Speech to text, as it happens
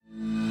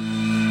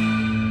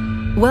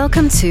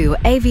Welcome to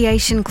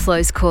Aviation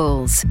Close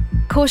Calls,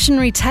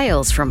 cautionary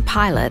tales from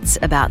pilots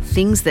about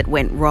things that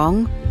went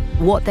wrong,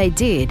 what they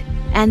did,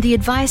 and the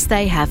advice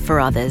they have for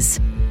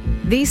others.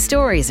 These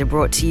stories are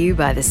brought to you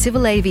by the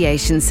Civil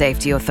Aviation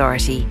Safety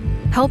Authority,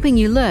 helping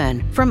you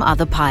learn from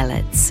other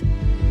pilots.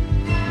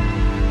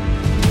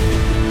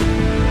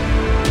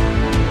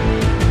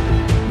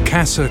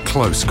 CASA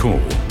Close Call.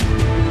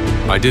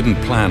 I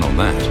didn't plan on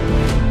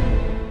that.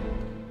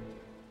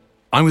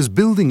 I was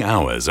building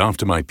hours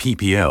after my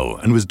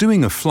PPL and was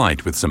doing a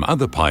flight with some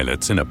other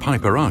pilots in a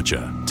Piper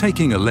Archer,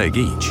 taking a leg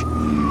each.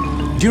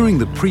 During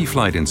the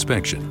pre-flight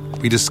inspection,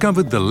 we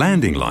discovered the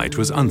landing light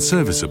was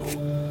unserviceable,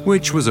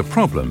 which was a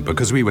problem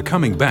because we were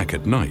coming back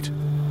at night.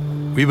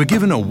 We were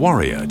given a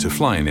Warrior to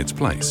fly in its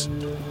place.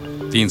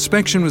 The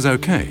inspection was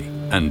okay,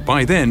 and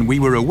by then we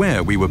were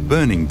aware we were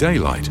burning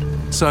daylight,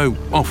 so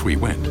off we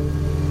went.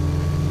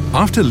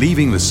 After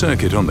leaving the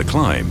circuit on the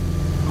climb,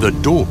 the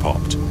door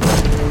popped.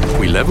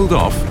 We leveled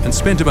off and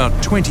spent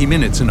about 20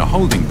 minutes in a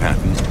holding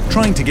pattern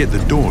trying to get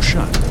the door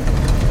shut.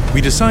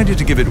 We decided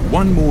to give it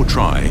one more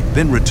try,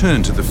 then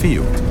return to the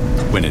field,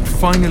 when it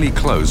finally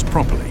closed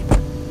properly.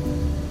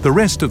 The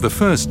rest of the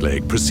first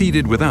leg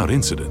proceeded without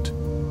incident.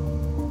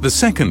 The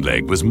second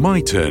leg was my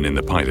turn in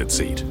the pilot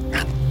seat.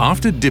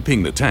 After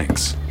dipping the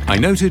tanks, I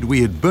noted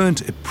we had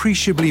burnt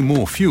appreciably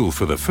more fuel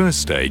for the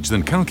first stage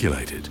than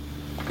calculated.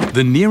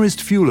 The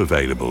nearest fuel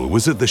available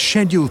was at the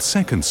scheduled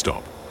second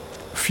stop.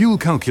 Fuel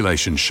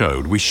calculation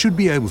showed we should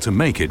be able to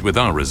make it with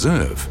our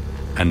reserve,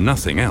 and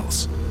nothing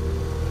else.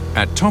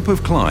 At top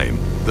of climb,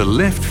 the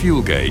left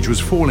fuel gauge was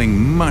falling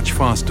much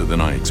faster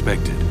than I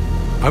expected.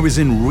 I was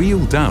in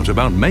real doubt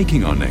about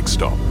making our next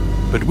stop,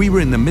 but we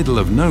were in the middle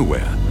of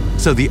nowhere,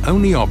 so the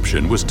only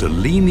option was to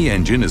lean the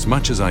engine as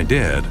much as I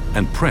dared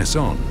and press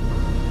on.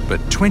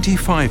 But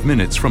 25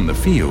 minutes from the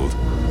field,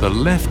 the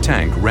left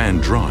tank ran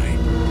dry.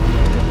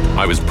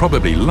 I was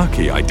probably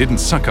lucky I didn't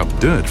suck up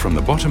dirt from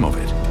the bottom of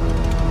it.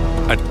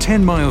 At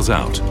 10 miles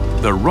out,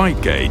 the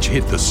right gauge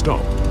hit the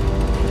stop.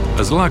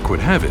 As luck would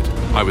have it,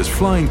 I was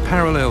flying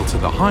parallel to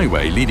the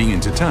highway leading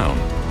into town,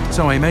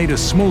 so I made a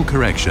small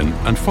correction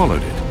and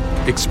followed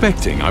it,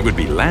 expecting I would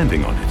be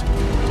landing on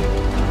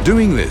it.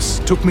 Doing this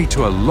took me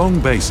to a long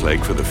base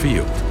leg for the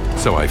field,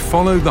 so I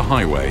followed the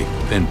highway,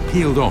 then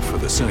peeled off for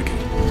the circuit.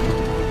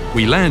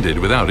 We landed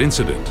without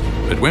incident,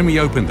 but when we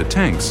opened the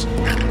tanks,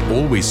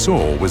 all we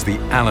saw was the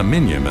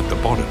aluminium at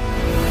the bottom.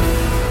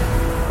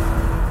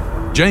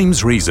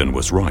 James Reason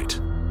was right.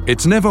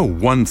 It's never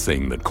one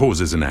thing that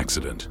causes an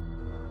accident.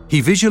 He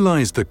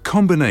visualized the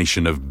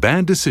combination of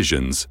bad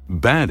decisions,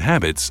 bad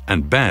habits,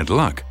 and bad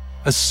luck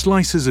as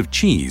slices of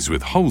cheese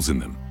with holes in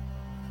them.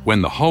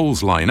 When the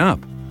holes line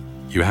up,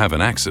 you have an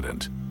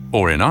accident,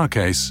 or in our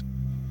case,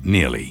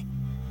 nearly.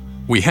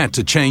 We had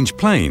to change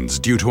planes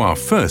due to our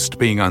first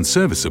being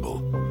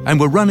unserviceable, and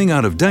were running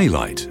out of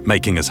daylight,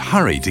 making us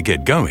hurry to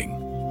get going.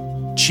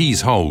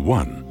 Cheese hole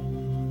 1.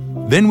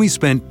 Then we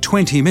spent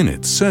 20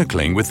 minutes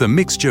circling with the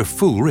mixture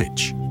full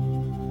rich.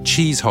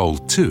 Cheese hole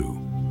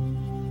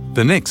 2.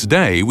 The next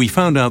day, we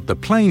found out the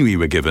plane we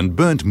were given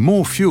burnt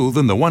more fuel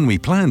than the one we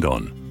planned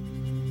on.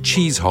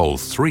 Cheese hole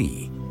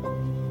 3.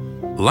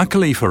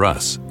 Luckily for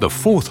us, the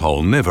fourth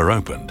hole never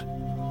opened.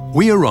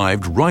 We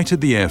arrived right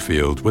at the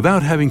airfield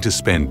without having to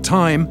spend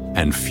time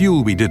and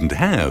fuel we didn't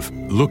have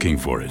looking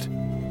for it.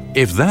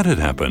 If that had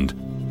happened,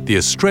 the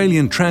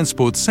Australian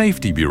Transport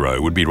Safety Bureau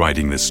would be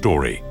writing this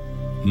story,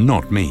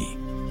 not me.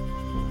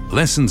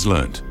 Lessons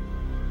learnt.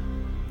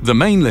 The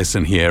main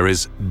lesson here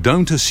is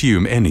don't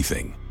assume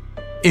anything.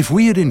 If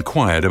we had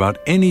inquired about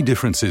any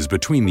differences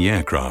between the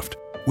aircraft,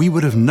 we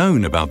would have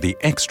known about the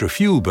extra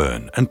fuel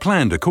burn and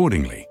planned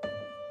accordingly.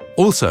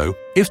 Also,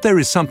 if there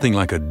is something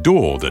like a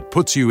door that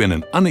puts you in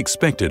an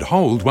unexpected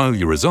hold while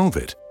you resolve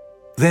it,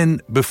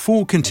 then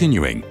before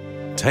continuing,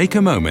 take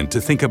a moment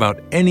to think about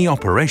any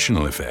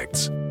operational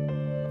effects.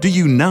 Do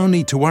you now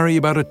need to worry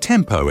about a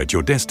tempo at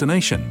your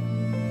destination?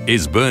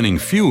 Is burning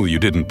fuel you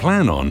didn't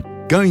plan on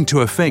going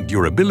to affect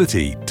your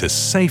ability to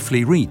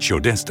safely reach your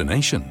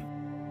destination?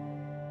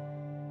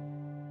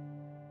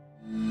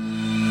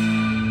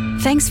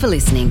 Thanks for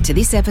listening to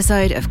this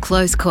episode of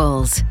Close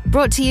Calls,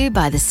 brought to you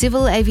by the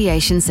Civil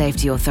Aviation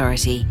Safety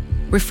Authority.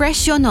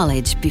 Refresh your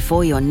knowledge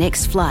before your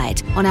next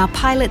flight on our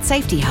Pilot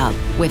Safety Hub,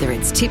 whether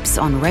it's tips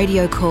on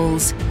radio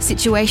calls,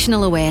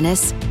 situational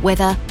awareness,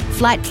 weather,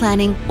 flight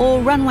planning, or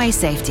runway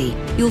safety.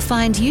 You'll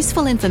find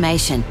useful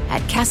information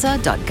at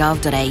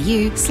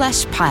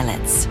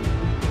casa.gov.au/pilots.